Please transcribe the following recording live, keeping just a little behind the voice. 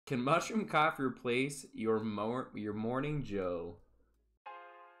Can mushroom coffee replace your morning Joe?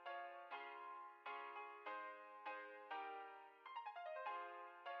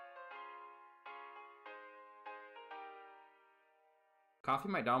 Coffee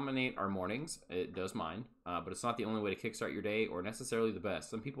might dominate our mornings. It does mine, but it's not the only way to kickstart your day or necessarily the best.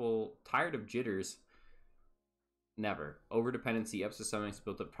 Some people, tired of jitters, never. Overdependency, upset stomachs,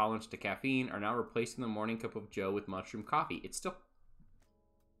 built up tolerance to caffeine, are now replacing the morning cup of Joe with mushroom coffee. It's still...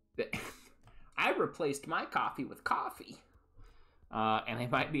 I replaced my coffee with coffee. And they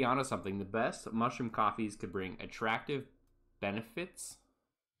might be onto something. The best mushroom coffees could bring attractive benefits,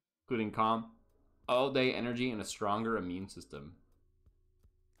 including calm, all-day energy, and a stronger immune system.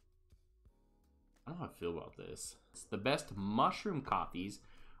 I don't know how I feel about this. The best mushroom coffees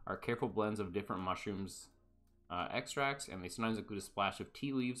are careful blends of different mushrooms extracts, and they sometimes include a splash of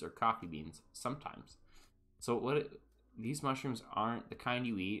tea leaves or coffee beans. Sometimes. So these mushrooms aren't the kind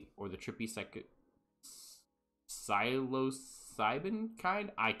you eat, or the trippy psilocybin kind?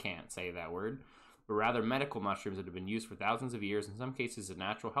 I can't say that word. But rather medical mushrooms that have been used for thousands of years, in some cases as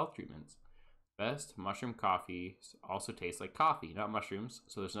natural health treatments. Best mushroom coffee also tastes like coffee, not mushrooms,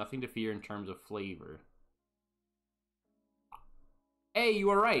 so there's nothing to fear in terms of flavor. Hey, you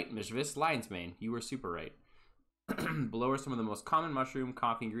were right, Mishvis. Lion's mane. You were super right. Below are some of the most common mushroom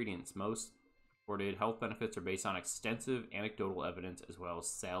coffee ingredients. Most reported health benefits are based on extensive anecdotal evidence as well as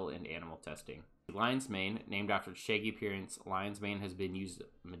cell and animal testing. Lion's mane, named after its shaggy appearance, lion's mane has been used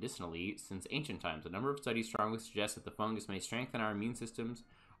medicinally since ancient times. A number of studies strongly suggest that the fungus may strengthen our immune systems.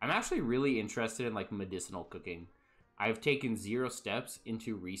 I'm actually really interested in like medicinal cooking. I've taken 0 steps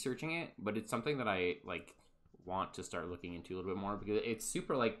into researching it, but it's something that I like want to start looking into a little bit more because it's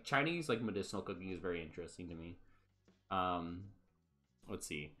super like Chinese like medicinal cooking is very interesting to me. Let's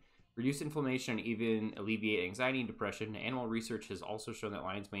see. Reduce inflammation and even alleviate anxiety and depression. Animal research has also shown that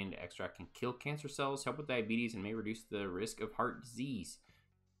lion's mane extract can kill cancer cells, help with diabetes, and may reduce the risk of heart disease.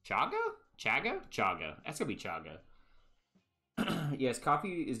 Chaga? Chaga? Chaga. That's gonna be chaga. Yes,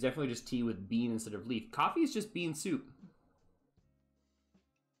 coffee is definitely just tea with bean instead of leaf. Coffee is just bean soup.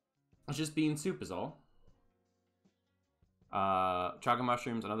 It's just bean soup is all. Chaga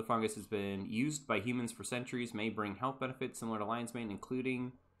mushrooms, another fungus, has been used by humans for centuries, may bring health benefits similar to lion's mane,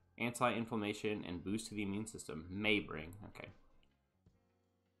 including anti-inflammation and boost to the immune system. May bring. Okay.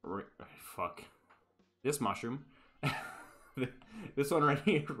 Fuck. This mushroom. This one right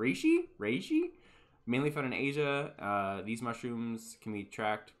here. Reishi? Mainly found in Asia, these mushrooms can be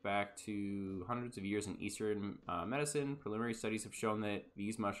tracked back to hundreds of years in Eastern medicine. Preliminary studies have shown that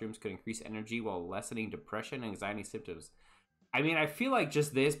these mushrooms could increase energy while lessening depression and anxiety symptoms. I mean, I feel like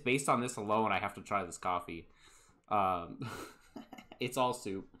just this, based on this alone, I have to try this coffee. It's all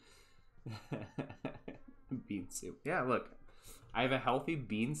soup. Bean soup. Yeah, look. I have a healthy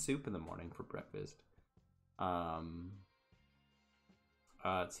bean soup in the morning for breakfast.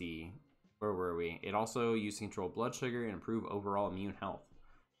 Let's see. Where were we? It also used to control blood sugar and improve overall immune health.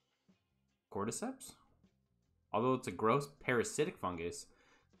 Cordyceps? Although it's a gross parasitic fungus,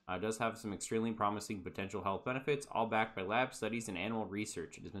 it does have some extremely promising potential health benefits, all backed by lab studies and animal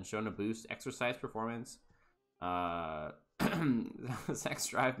research. It has been shown to boost exercise performance, sex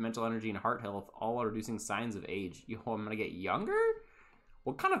drive, mental energy, and heart health, all while reducing signs of age. Yo, I'm gonna get younger?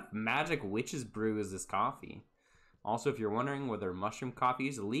 What kind of magic witch's brew is this coffee? Also, if you're wondering whether mushroom coffee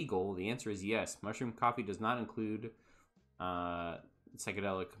is legal, the answer is yes. Mushroom coffee does not include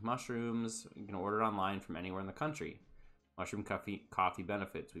psychedelic mushrooms. You can order it online from anywhere in the country. Mushroom coffee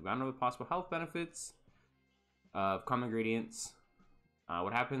benefits. We found out with possible health benefits of common ingredients.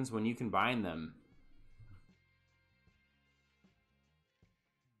 What happens when you combine them?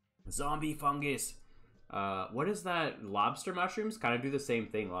 Zombie fungus. What is that? Lobster mushrooms kind of do the same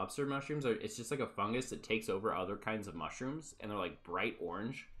thing. Lobster mushrooms it's just like a fungus that takes over other kinds of mushrooms, and they're like bright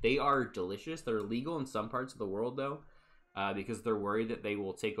orange. They are delicious. They're illegal in some parts of the world though, because they're worried that they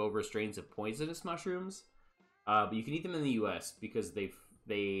will take over strains of poisonous mushrooms. But you can eat them in the US because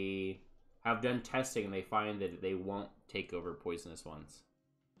they have done testing and they find that they won't take over poisonous ones.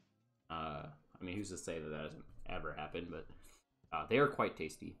 I mean, who's to say that doesn't ever happen, but they are quite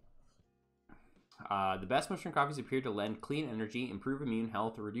tasty. The best mushroom coffees appear to lend clean energy, improve immune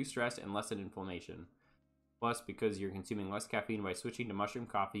health, reduce stress, and lessen inflammation. Plus, because you're consuming less caffeine by switching to mushroom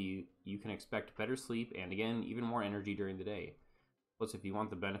coffee, you can expect better sleep and, again, even more energy during the day. Plus, if you want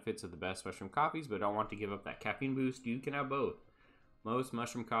the benefits of the best mushroom coffees but don't want to give up that caffeine boost, you can have both. Most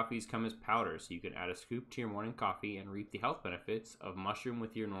mushroom coffees come as powder, so you can add a scoop to your morning coffee and reap the health benefits of mushroom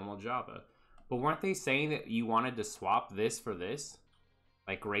with your normal Java. But weren't they saying that you wanted to swap this for this?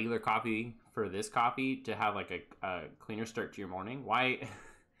 Like regular coffee for this coffee to have like a cleaner start to your morning? Why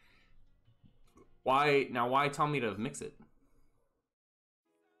Why now? Why tell me to mix it?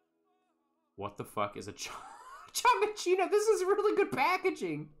 What the fuck is a chocochino? This is really good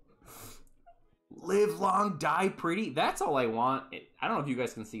packaging. Live long, die pretty. That's all I want. I don't know if you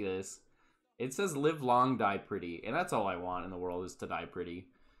guys can see this. It says live long, die pretty. And that's all I want in the world is to die pretty.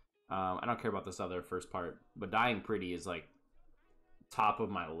 I don't care about this other first part. But dying pretty is like top of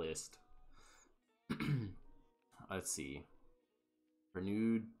my list. Let's see.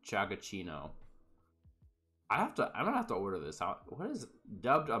 Renewed chocochino. I'm gonna have to order this. What is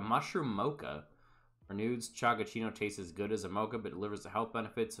dubbed a mushroom mocha? Renewed's chocochino tastes as good as a mocha, but delivers the health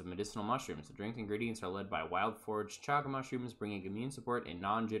benefits of medicinal mushrooms. The drink's ingredients are led by wild foraged chaga mushrooms, bringing immune support and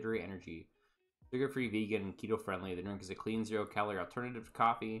non-jittery energy. Sugar-free, vegan, and keto-friendly, the drink is a clean, zero-calorie alternative to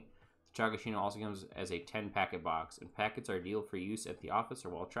coffee. The chocochino also comes as a 10-packet box, and packets are ideal for use at the office or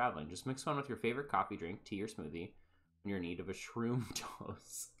while traveling. Just mix one with your favorite coffee drink, tea, or smoothie when you're in need of a shroom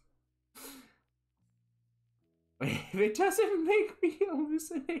dose. If it doesn't make me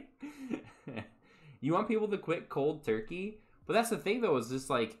hallucinate. You want people to quit cold turkey? But that's the thing, though, is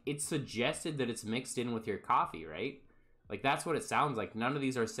just like, it's suggested that it's mixed in with your coffee, right? Like, that's what it sounds like. None of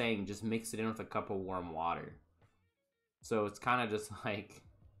these are saying just mix it in with a cup of warm water. So it's kind of just like,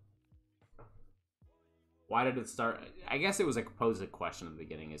 why did it start? I guess it was a posed question at the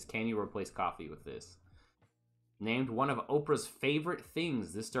beginning, is can you replace coffee with this? Named one of Oprah's favorite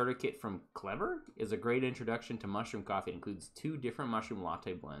things, this starter kit from Clever is a great introduction to mushroom coffee. It includes 2 different mushroom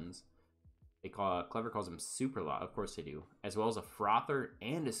latte blends. Clever calls them super latte, of course they do, as well as a frother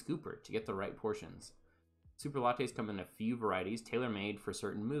and a scooper to get the right portions. Super lattes come in a few varieties, tailor-made for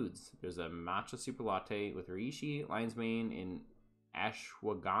certain moods. There's a matcha super latte with reishi, lion's mane, and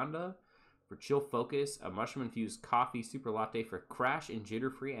ashwagandha for chill focus, a mushroom-infused coffee super latte for crash and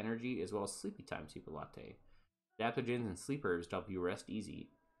jitter-free energy, as well as sleepy time super latte. Adaptogens and sleep herbs to help you rest easy.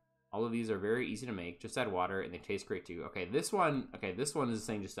 All of these are very easy to make. Just add water, and they taste great too. Okay, this one is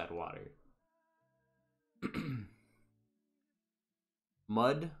saying just add water.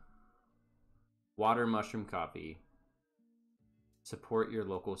 Mud, water, mushroom coffee. Support your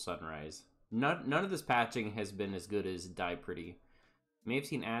local sunrise. None of this patching has been as good as Die Pretty. You may have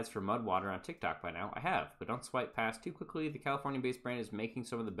seen ads for mud water on TikTok by now. I have, but don't swipe past too quickly. The California-based brand is making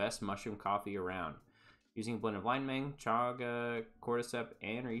some of the best mushroom coffee around. Using a blend of lime mane, chaga, cordyceps,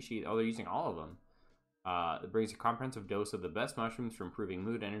 and reishi. Oh, they're using all of them. It brings a comprehensive dose of the best mushrooms for improving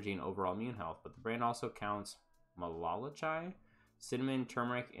mood, energy, and overall immune health. But the brand also counts Malala chai, cinnamon,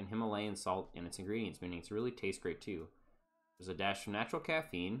 turmeric, and Himalayan salt in its ingredients, meaning it really tastes great too. There's a dash of natural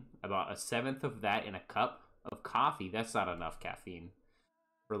caffeine, about 1/7 of that in a cup of coffee. That's not enough caffeine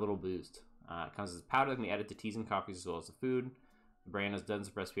for a little boost. It comes as powder that can be added to teas and coffees as well as the food. The brand has dozens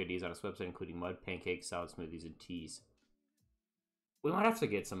of recipe ideas on its website, including mud, pancakes, salad, smoothies, and teas. We might have to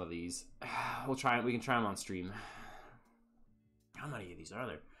get some of these. We'll try it. We can try them on stream. How many of these are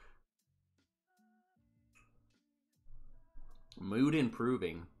there? Mood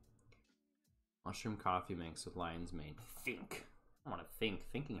improving. Mushroom coffee mix with lion's mane. Think. I want to think.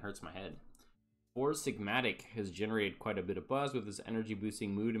 Thinking hurts my head. Four Sigmatic has generated quite a bit of buzz with this energy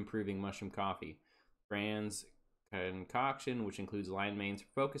boosting, mood improving mushroom coffee. Brand's concoction, which includes lion manes for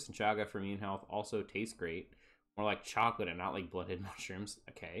focus and chaga for immune health, also tastes great. More like chocolate and not like blended mushrooms.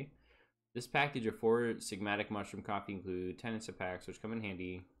 Okay. This package of 4 Sigmatic mushroom coffee include 10 instant packs, which come in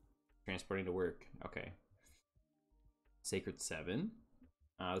handy transporting to work. Okay. Sacred 7.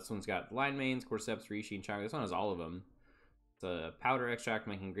 This one's got lion manes, cordyceps, reishi, and chaga. This one has all of them. It's a powder extract,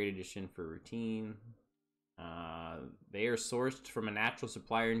 making a great addition for routine. They are sourced from a natural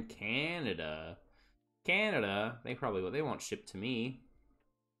supplier in Canada. Canada? They won't ship to me.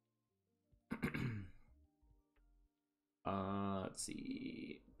 Let's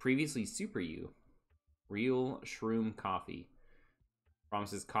see. Previously Super You. Real shroom coffee.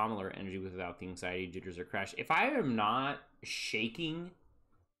 Promises calm, alert energy without the anxiety, jitters, or crash. If I am not shaking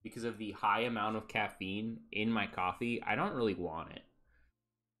because of the high amount of caffeine in my coffee, I don't really want it.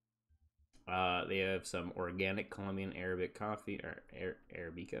 They have some organic Colombian Arabic coffee, or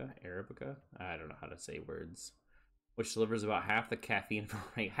Arabica. I don't know how to say words. Which delivers about half the caffeine.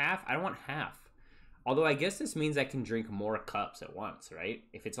 Half? I don't want half. Although I guess this means I can drink more cups at once, right?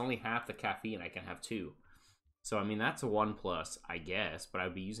 If it's only half the caffeine, I can have 2. So, I mean, that's a 1+, I guess, but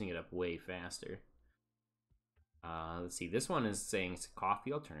I'd be using it up way faster. Let's see. This one is saying it's a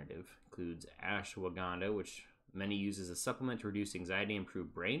coffee alternative. Includes ashwagandha, which many use as a supplement to reduce anxiety and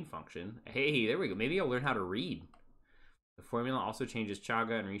improve brain function. Hey, there we go. Maybe I'll learn how to read. The formula also changes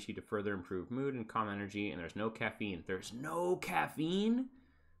chaga and reishi to further improve mood and calm energy, and there's no caffeine. There's no caffeine?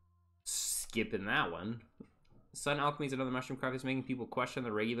 Skipping that one. Sun alchemy is another mushroom craft that's making people question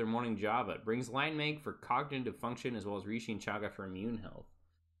the regular morning Java. It brings lion meg for cognitive function as well as Rishin chaga for immune health.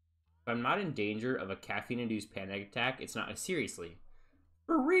 If I'm not in danger of a caffeine-induced panic attack, it's not seriously.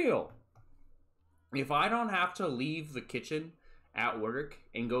 For real. If I don't have to leave the kitchen at work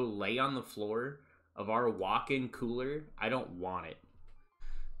and go lay on the floor of our walk-in cooler, I don't want it.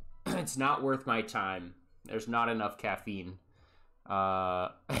 It's not worth my time. There's not enough caffeine. Where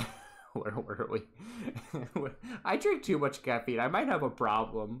were we? I drink too much caffeine. I might have a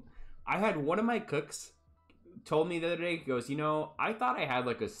problem. I had one of my cooks told me the other day, he goes, you know, I thought I had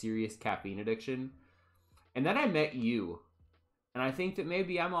like a serious caffeine addiction. And then I met you. And I think that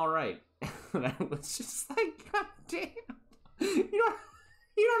maybe I'm all right. And I was just like, God damn. You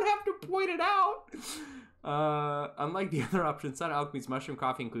don't have to point it out. Unlike the other options, Sun Alchemy's mushroom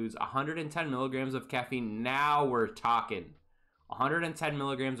coffee includes 110 milligrams of caffeine. Now we're talking. 110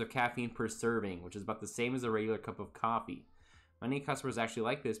 milligrams of caffeine per serving, which is about the same as a regular cup of coffee. Many customers actually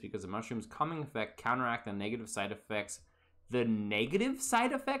like this because the mushroom's calming effect counteract the negative side effects. The negative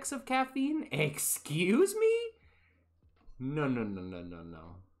side effects of caffeine? Excuse me? No.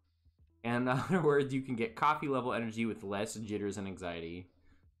 And in other words, you can get coffee level energy with less jitters and anxiety.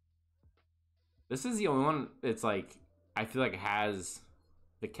 This is the only one that's like, I feel like has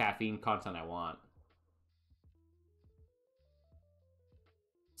the caffeine content I want.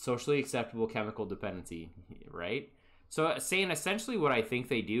 Socially acceptable chemical dependency, right? So saying essentially what I think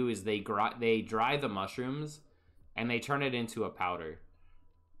they do is they dry the mushrooms and they turn it into a powder.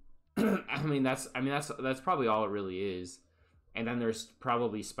 I mean that's probably all it really is. And then there's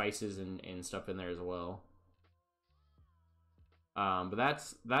probably spices and stuff in there as well. But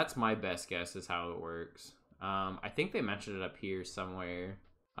that's my best guess is how it works. I think they mentioned it up here somewhere.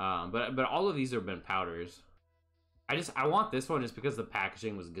 But all of these have been powders. I want this one just because the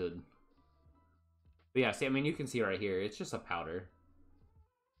packaging was good. But yeah, see, I mean, you can see right here, it's just a powder.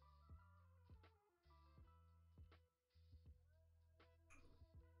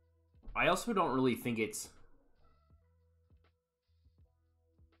 I also don't really think it's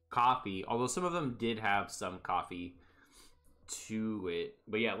coffee, although some of them did have some coffee to it.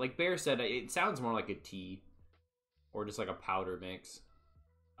 But yeah, like Bear said, it sounds more like a tea or just like a powder mix.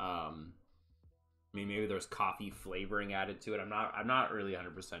 I mean, maybe there's coffee flavoring added to it. I'm not really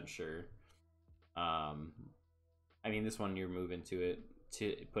 100% sure. I mean, this one you're moving to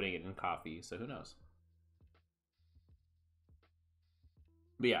putting it in coffee, so who knows?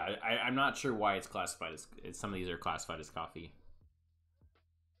 But yeah, I'm not sure why it's classified as some of these are classified as coffee.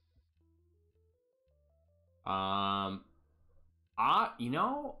 You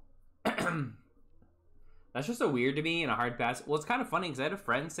know, that's just so weird to me and a hard pass. Well, it's kind of funny because I had a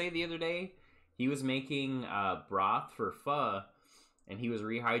friend say the other day he was making broth for pho, and he was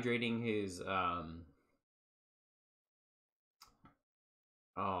rehydrating his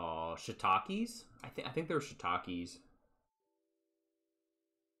shiitakes. I think they were shiitakes.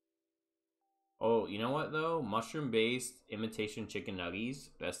 Oh, you know what though? Mushroom based imitation chicken nuggets,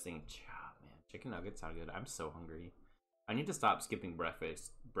 best thing. Man, chicken nuggets sound good. I'm so hungry. I need to stop skipping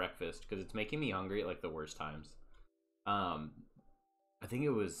breakfast because it's making me hungry at like the worst times. I think it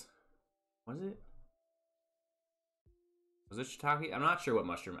was it? Was it shiitake? I'm not sure what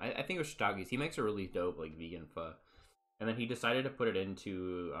mushroom. I think it was shiitakes. He makes a really dope like vegan pho. And then he decided to put it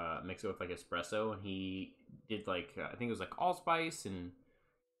into mix it with like espresso, and he did like I think it was like allspice and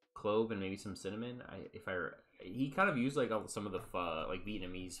clove and maybe some cinnamon. He kind of used like some of the pho, like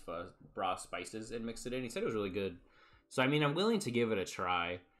Vietnamese pho broth spices and mixed it in. He said it was really good. So I mean, I'm willing to give it a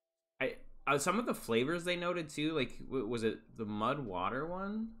try. Some of the flavors they noted too, like was it the mud water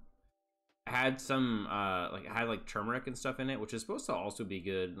one? Had some had turmeric and stuff in it, which is supposed to also be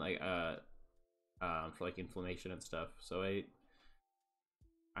good, like for like inflammation and stuff. So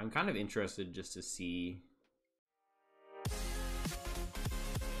I'm kind of interested just to see